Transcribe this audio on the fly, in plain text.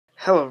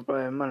Hello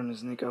everybody, my name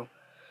is Nico,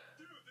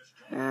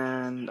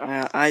 and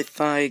I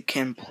thought I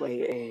can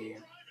play a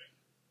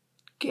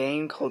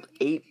game called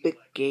 8-Bit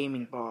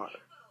Gaming Bar.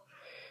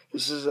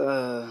 This is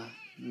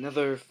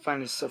another Five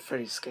Nights at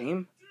Freddy's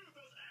game.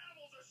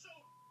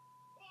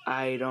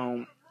 I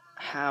don't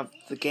have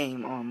the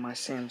game on my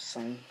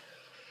Samsung,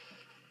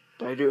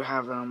 but I do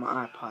have it on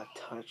my iPod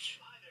Touch.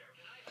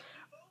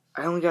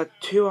 I only got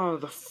 2 out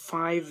of the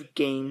 5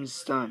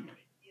 games done.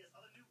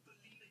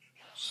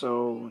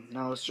 So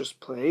now let's just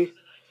play.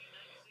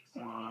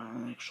 Well,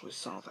 I actually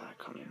saw that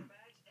coming.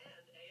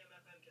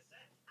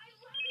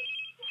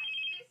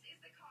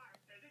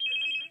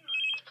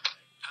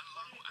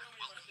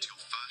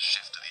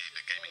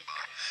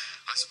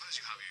 I suppose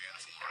you have your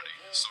uniform already.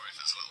 Sorry if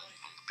it's a little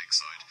on the big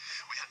side.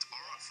 We had to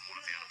borrow it from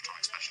one of the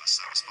animatronic specialist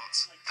service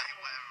bots. They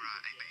wear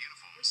 8-bit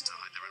uniforms to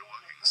hide their inner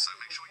workings, so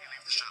make sure you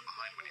leave the shirt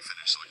behind when you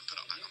finish so I can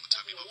put it back on the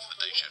Toby bot for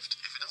the day shift.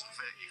 If it doesn't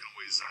fit, you can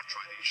always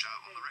try the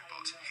shirt on the Rick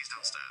bot. He's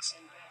downstairs.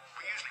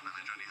 We usually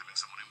manage only having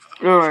someone in for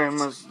the Oh, I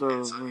must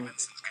It's only been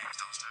since games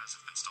downstairs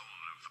have been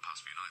stolen over the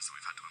past few nights that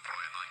we've had to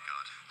employ a night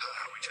guard.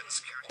 We check the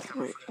security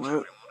camera footage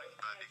every morning,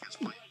 but it gets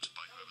wiped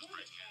by whoever's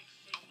breaking in.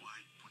 Oh, I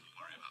wouldn't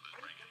worry about those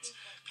break-ins.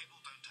 People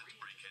don't tend to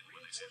break in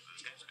when they see that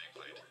there's games being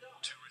played.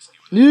 Too risky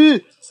when they're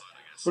inside,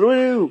 I guess. What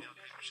do I do? The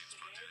arcade machine's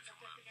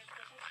plugged in if you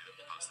want to play them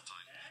to pass the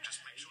time.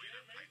 Just make sure you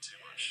don't play too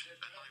much.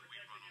 At night we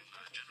run on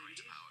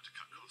generator power to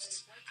cut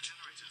costs. The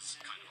generator's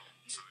kind of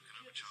old, so it can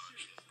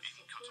overcharge and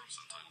even cut off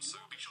sometimes, so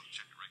be sure to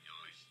check it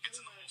regularly. It's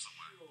in the hall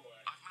somewhere.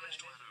 I've managed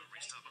to add a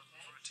restart button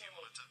for a TV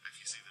monitor if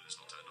you see that it's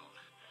not turned on.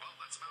 Well,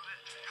 that's about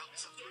it. Help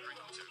yourself to a drink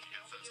or two if you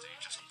get thirsty.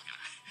 Just,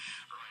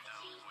 write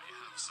down what you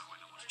have so I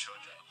know what to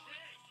charge you in the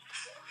morning.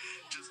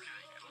 Just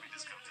kidding, it'll be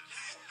discounted.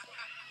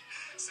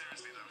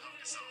 Seriously though, help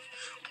yourself.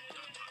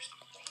 Don't touch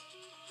them.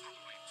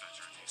 Probably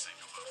better if you save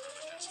your phone for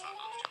a test phone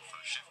after your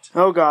first shift.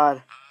 Oh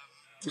God,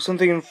 there's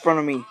something in front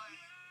of me.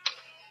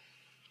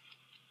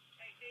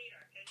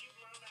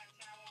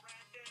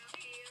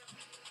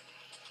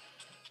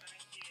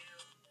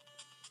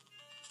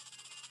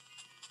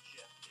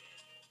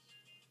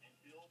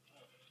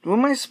 What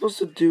am I supposed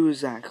to do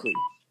exactly?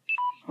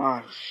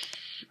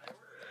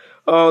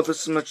 Oh,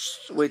 this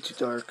is way too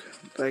dark.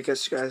 But I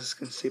guess you guys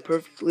can see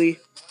perfectly.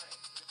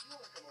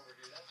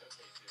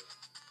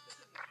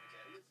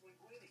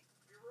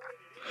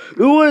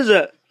 Who is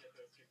it?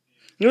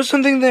 There's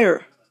something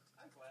there.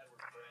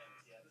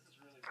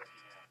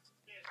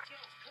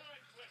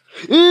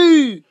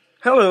 Hey!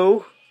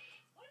 Hello.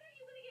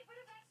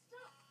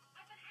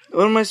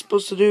 What am I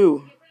supposed to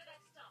do?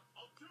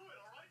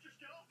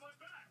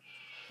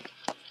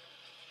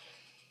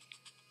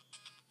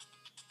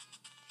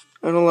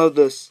 I don't love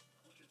this.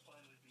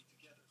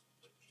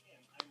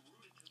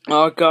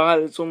 Oh God,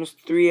 it's almost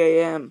 3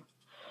 a.m.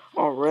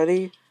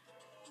 already.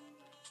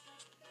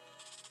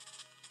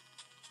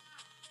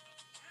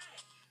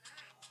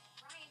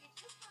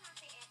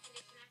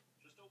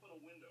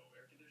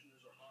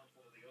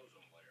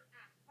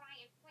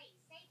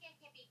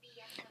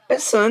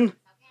 Bisson?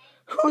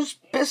 Who's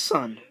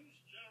Bisson?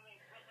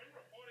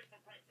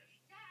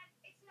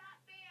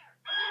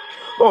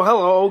 Oh,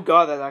 hello. Oh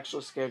God, that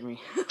actually scared me.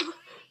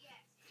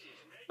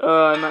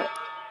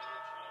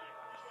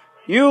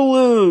 You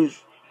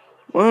lose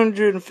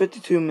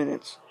 152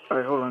 minutes.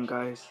 Alright, hold on,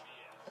 guys.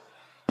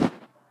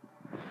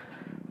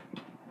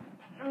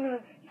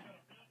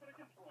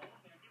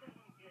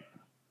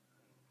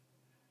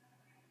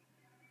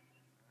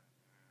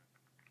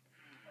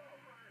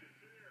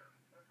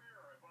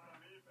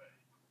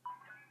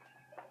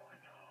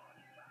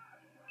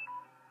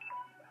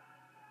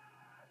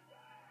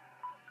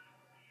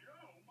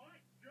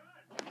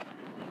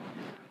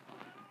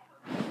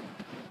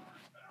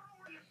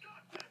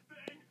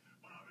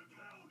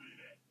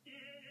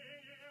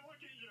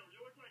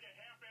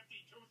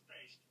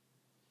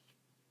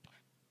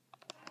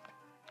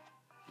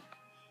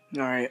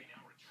 Alright.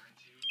 Hello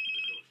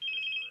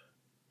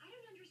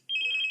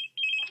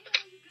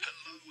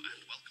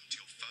and welcome to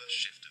your first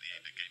shift at the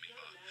 8-Bit Gaming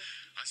Bar.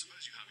 I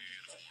suppose you have your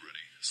uniform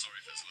already. Sorry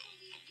if it's a little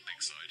on the big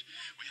side.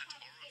 We had to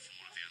borrow it from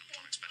one of the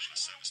animatronic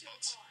specialist service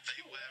bots. They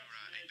wear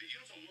 8-bit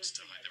uniforms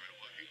to hide their inner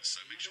workings,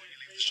 so make sure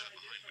you leave the shirt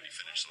behind when you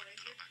finish so I can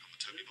put it back on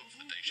the Toby bot for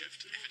the day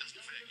shift. If it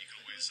doesn't fit, you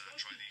can always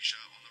try the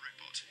shirt on the Rick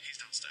bot.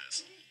 He's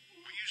downstairs.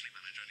 We usually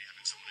manage only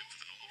having someone in for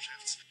the normal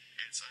shifts.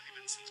 It's only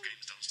been since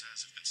games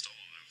downstairs have been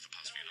stolen over the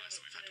past few nights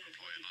that we've had to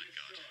employ a night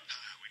guard.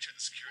 We check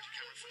the security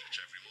camera footage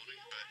every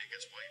morning, but it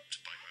gets wiped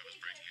by whoever's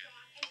breaking in.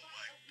 Oh,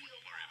 I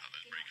wouldn't worry about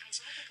those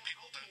break-ins.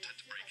 People don't tend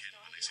to break in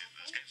when they see that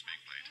there's games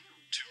being played.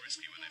 Too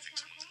risky when they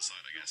think someone's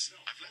inside, I guess.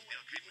 I've left the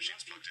arcade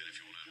machines plugged in if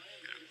you want to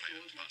play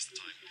them to pass the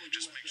time.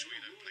 Just make sure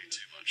you don't play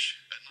too much.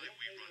 At night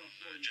we run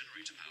on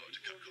generator power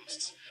to cut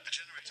costs. The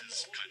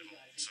generator's kind of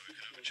old, so it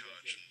can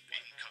overcharge and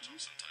even cut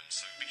off sometimes,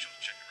 so be sure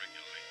to check it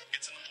regularly.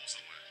 It's in the hall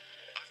somewhere.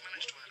 I've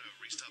managed to add a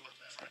restart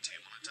button for a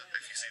TV monitor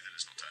if you see that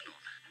it's not turned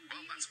on.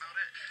 Well, that's about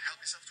it. Help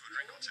yourself to a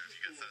drink or two if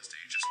you get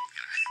thirsty. Just,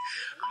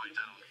 write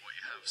down what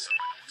you have so I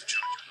know what to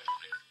charge you in the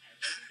morning.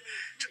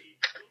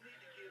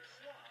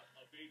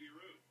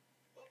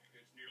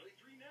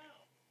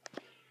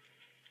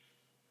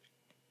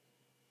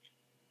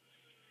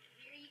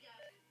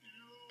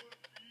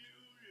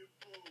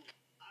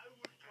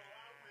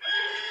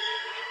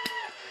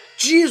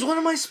 jeez, what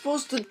am I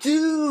supposed to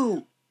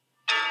do?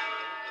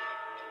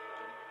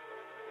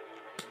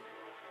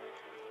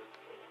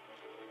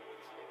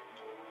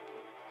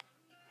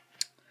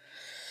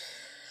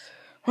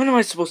 What am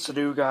I supposed to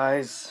do,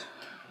 guys?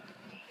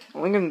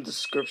 Link in the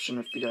description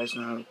if you guys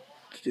know how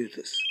to do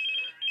this.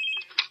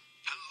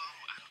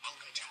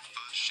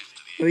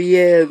 Oh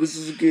yeah, this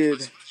is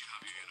good.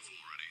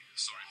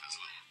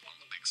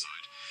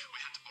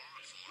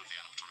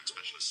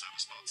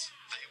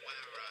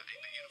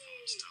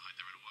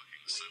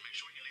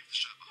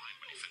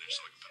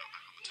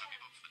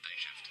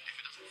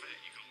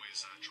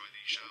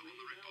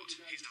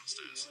 He's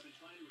downstairs.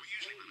 We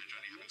usually manage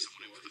only having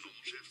someone in for the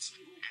normal shifts.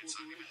 It's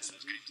only been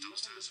since Games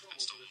downstairs have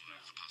been stolen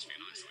over the past few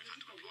nights that we've had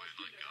to employ a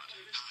night guard.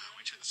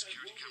 We check the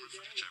security camera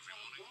footage every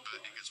morning,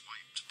 but it gets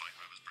wiped by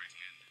whoever's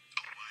breaking in.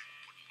 Oh, I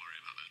wouldn't worry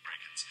about those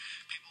break-ins.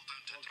 People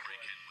don't tend to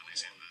break in when they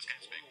see that there's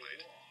games being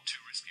played.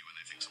 Too risky when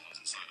they think someone's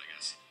inside, I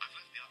guess. I've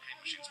left the arcade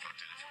machines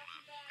plugged in if you want to,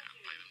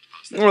 play them to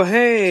pass the time. Oh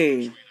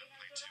hey. We don't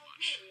play too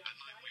much. At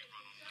night we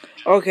run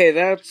on Okay,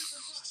 that's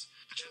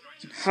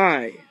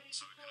hi.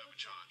 so it can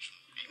overcharge.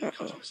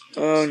 Uh-oh.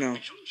 Oh no.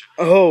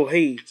 Oh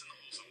hey. It's in the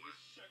hall somewhere.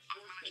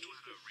 I've managed to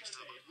add a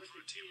restart button for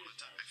a tea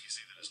monitor if you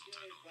see that it's not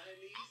turned on.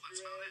 Well, that's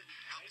about it.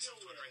 Help yourself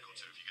to a drink or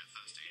two if you get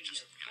thirsty.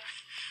 Just,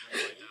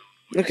 lie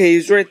down. Okay,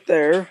 he's right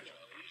there.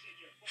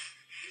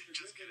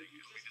 Just kidding.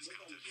 It'll be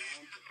discounted.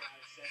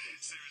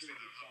 Seriously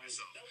though, help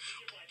yourself.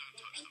 Don't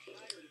touch them.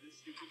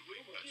 Probably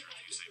better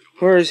if you save your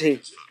Where is he?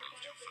 for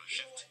after your first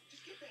shift.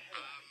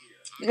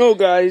 Oh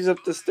god, he's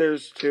up the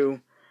stairs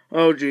too.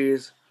 Oh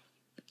jeez.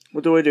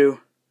 What do I do?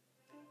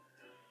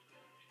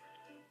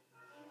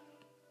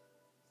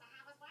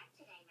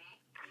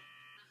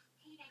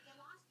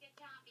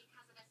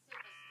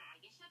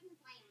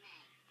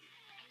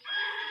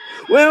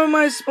 What am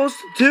I supposed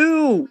to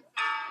do?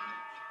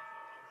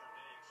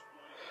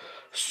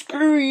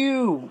 Screw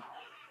you.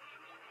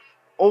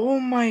 Oh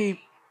my.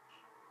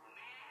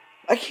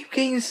 I keep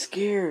getting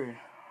scared.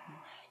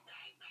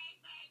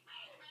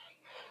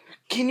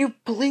 Can you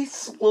please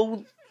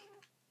slow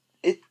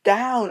it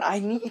down? I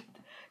need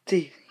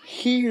to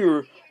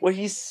hear what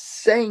he's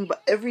saying,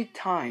 but every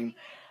time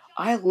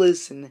I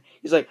listen,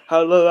 he's like,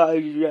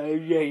 hello,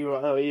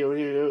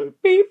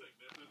 beep.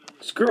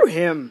 Screw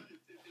him.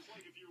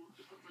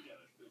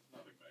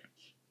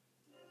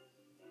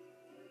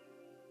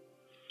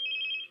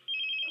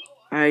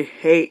 I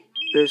hate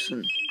this.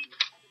 Hello and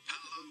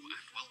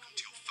welcome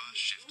to your first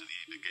shift of the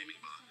 8-bit gaming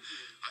bar.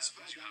 I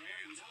suppose you have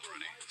your uniform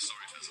already.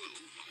 Sorry if there's a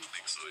little on the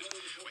big side.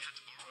 We had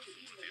to borrow it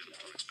from one of the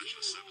animatronic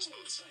specialist service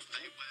bots.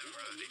 They wear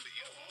 8-bit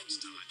uniforms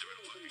to hide their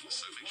inner workings,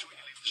 so make sure you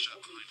leave the shirt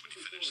behind when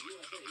you finish so we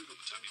can put it back on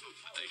the toby boat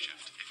for the day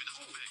shift. If it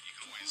doesn't fit, you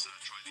can always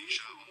try the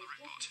shirt on the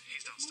red bot.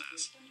 He's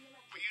downstairs.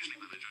 We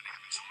usually manage only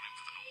having someone in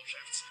for the normal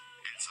shifts.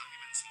 It's only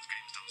been since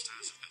Games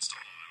downstairs have been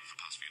stolen over the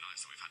past few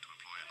nights that we've had to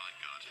employ a night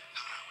guard.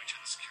 We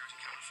check the security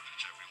camera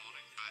footage every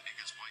morning, but it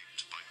gets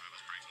wiped by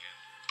whoever's breaking in.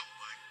 Oh,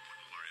 I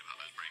wouldn't worry about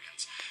those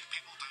break-ins.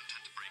 People don't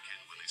tend to break in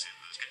when they see that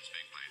there's games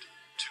being played.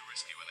 Too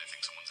risky when they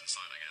think someone's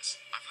inside, I guess.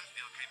 I've left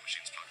the arcade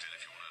machines plugged in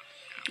if you want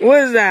to. What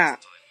is that?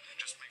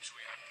 Just make sure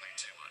you don't play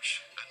too much.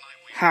 At night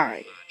we Hi.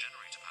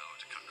 generator power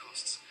to cut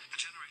costs. The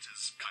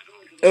generator's kind of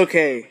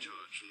Okay.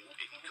 charge,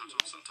 even cut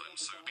off sometimes,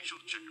 so be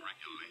sure to check it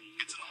regularly.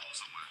 It's in the hall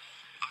somewhere.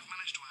 I've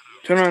managed to add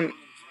a Turn on.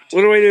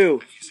 What do I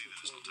do? if you see that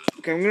it's not turned on.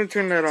 Okay, I'm gonna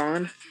turn that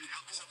on.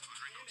 Help yourself to a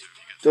drink or two if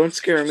you get Don't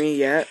scare me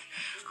yet.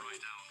 write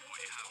down what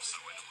you have so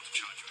I know what to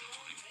charge you in the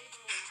morning.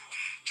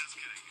 Just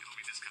kidding, it'll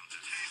be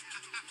discounted.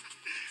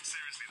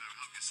 Seriously though,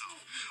 help yourself.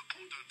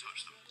 Or don't touch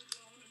them.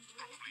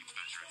 Probably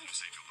better if you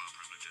save your bar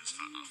privileges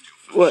for after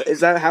your first What, is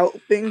that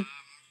helping?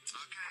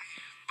 okay,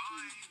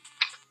 bye.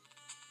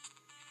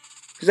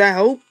 Does that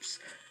helps?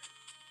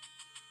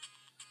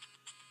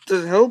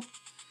 Does it help?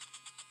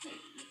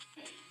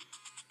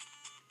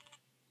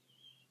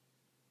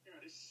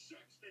 This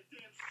sucks. That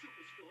damn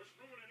superstore's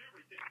ruining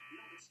everything.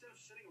 Instead of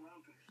sitting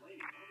around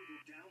complaining, why don't we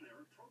go down there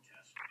and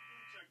protest?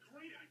 That's a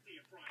great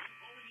idea, Brian.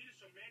 All we need is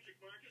some magic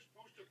markers,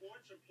 poster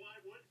boards, some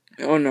plywood.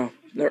 Oh no.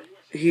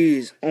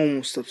 He's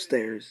almost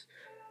upstairs.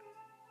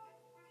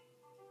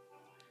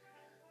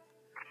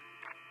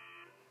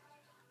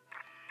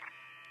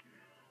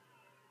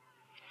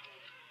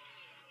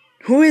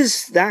 Who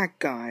is that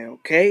guy,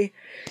 okay?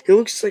 He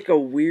looks like a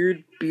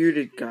weird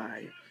bearded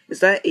guy. Is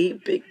that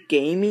 8-bit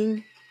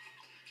gaming?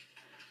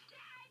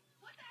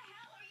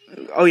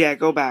 Oh yeah,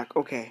 go back.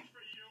 Okay.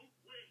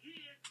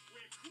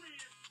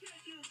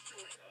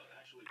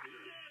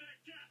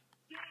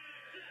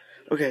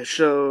 Okay,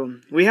 so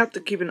we have to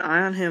keep an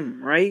eye on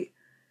him, right?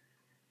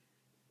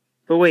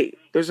 But wait,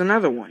 there's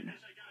another one.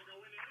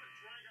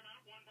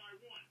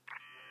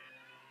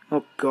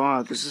 Oh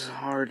god, this is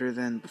harder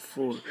than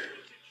before.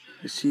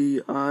 I see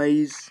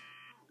eyes.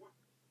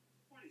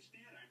 What is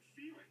that I'm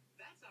feeling?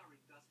 That's our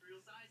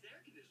industrial-sized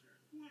air conditioner.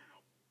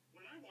 Wow.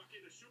 When I walk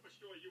into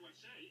Superstore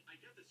USA, I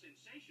get the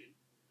sensation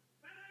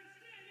that I'm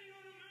standing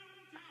on a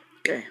mountaintop.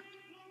 Okay.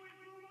 Blowing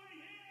through my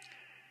hair.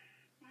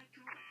 My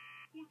God,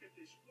 look at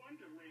this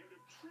wonderland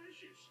of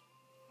treasures.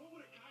 What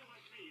would a guy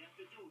like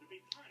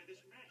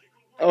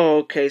Oh,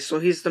 okay, so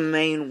he's the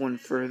main one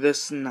for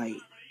this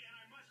night.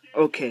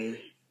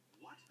 Okay.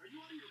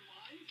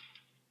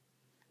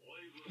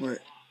 What?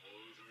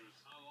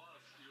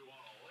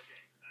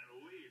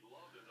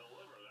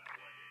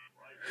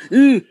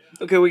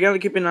 Okay, we gotta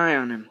keep an eye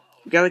on him.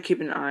 We gotta keep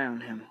an eye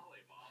on him.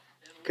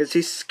 Because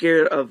he's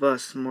scared of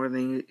us more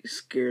than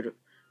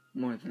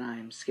I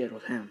am scared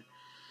of him.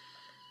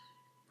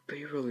 But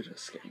he really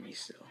does scare me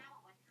still.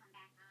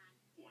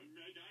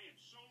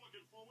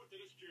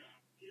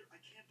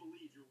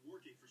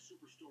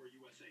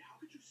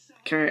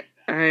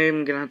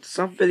 I'm gonna have to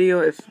stop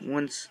video if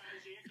once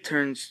it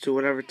turns to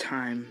whatever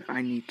time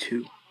I need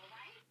to.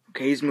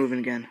 Okay, he's moving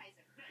again.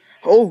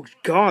 Oh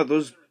God,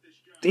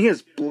 he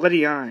has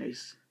bloody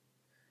eyes.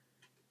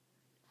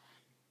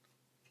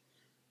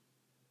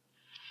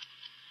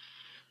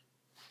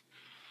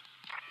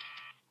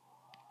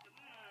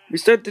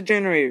 Restart the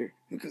generator.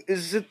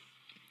 Is it?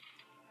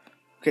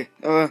 Okay,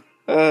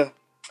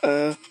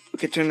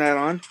 okay, turn that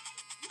on.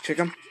 Check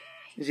him.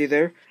 Is he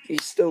there?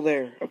 He's still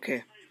there.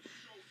 Okay.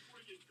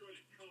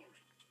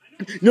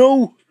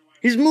 No!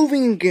 He's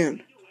moving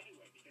again!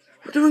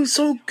 We're doing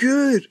so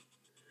good!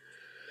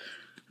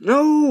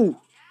 No!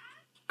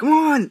 Come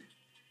on!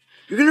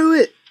 You're gonna do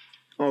it!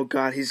 Oh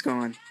God, he's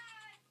gone.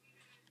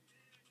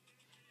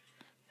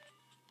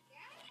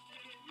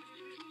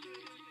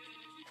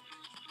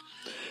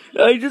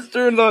 I just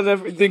turned on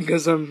everything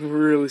because I'm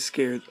really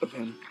scared of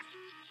him.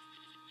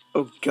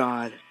 Oh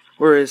God.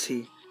 Where is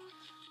he?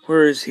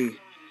 Where is he?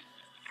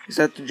 Is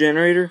that the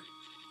generator?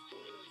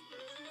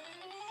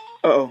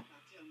 Uh-oh.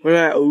 What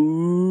did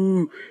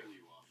ooh.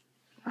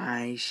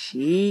 I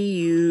see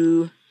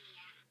you.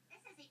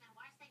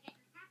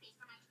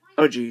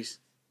 Oh jeez.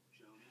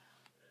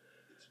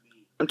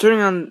 I'm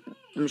turning on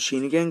the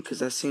machine again because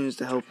that seems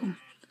to help him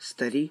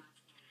steady.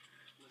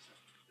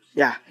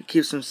 Yeah, it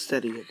keeps him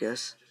steady, I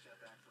guess.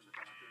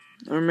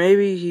 Or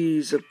maybe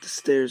he's up the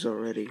stairs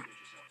already.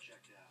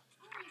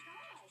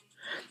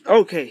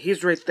 Okay,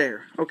 he's right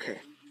there. Okay.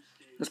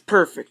 That's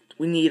perfect.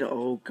 We need...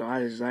 Oh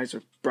God, his eyes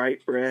are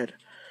bright red.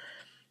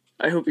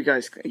 I hope you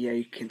guys... Yeah,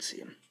 you can see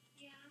him.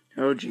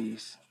 Oh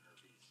jeez.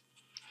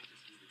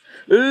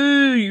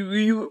 Ooh,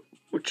 you...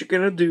 What you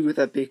gonna do with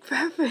that big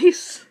fat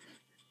face?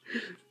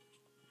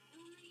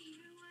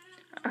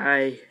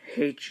 I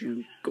hate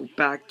you. Go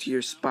back to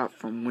your spot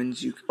from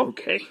whence you...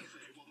 Okay.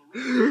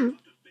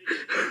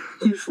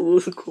 He's a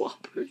little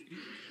clobber.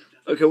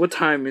 Okay, what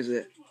time is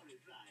it?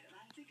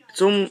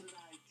 It's almost...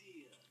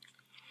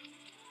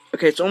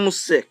 Okay, it's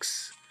almost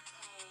 6.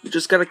 We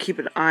just gotta keep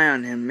an eye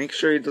on him. Make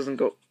sure he doesn't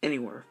go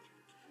anywhere.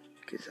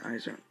 His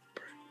eyes aren't...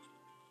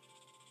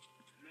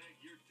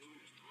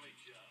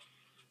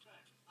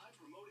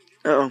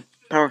 Uh-oh.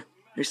 Power.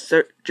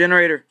 Restart.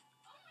 Generator.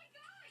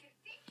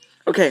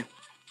 Okay.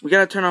 We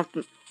gotta turn off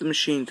the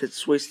machine because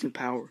it's wasting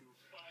power.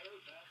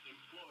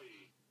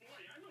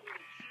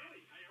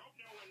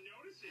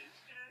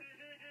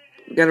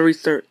 We gotta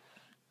restart.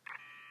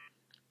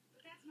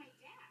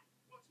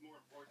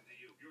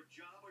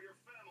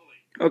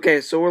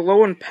 Okay, so we're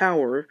low on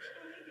power.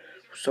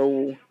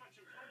 So...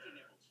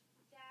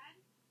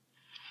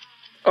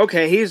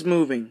 Okay, he's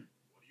moving.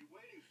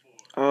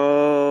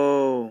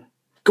 Oh...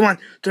 Come on,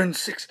 turn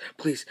 6.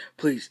 Please,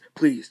 please,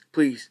 please,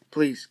 please,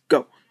 please.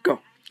 Go,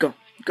 go, go,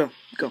 go,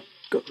 go,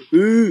 go.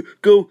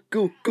 Go,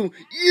 go, go.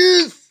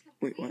 Yes!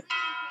 Wait, what?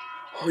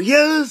 Oh,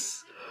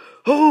 yes!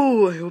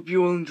 Oh, I hope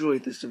you all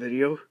enjoyed this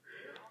video.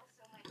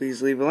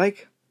 Please leave a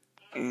like,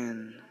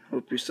 and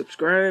hope you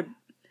subscribe,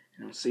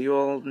 and I'll see you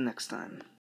all next time.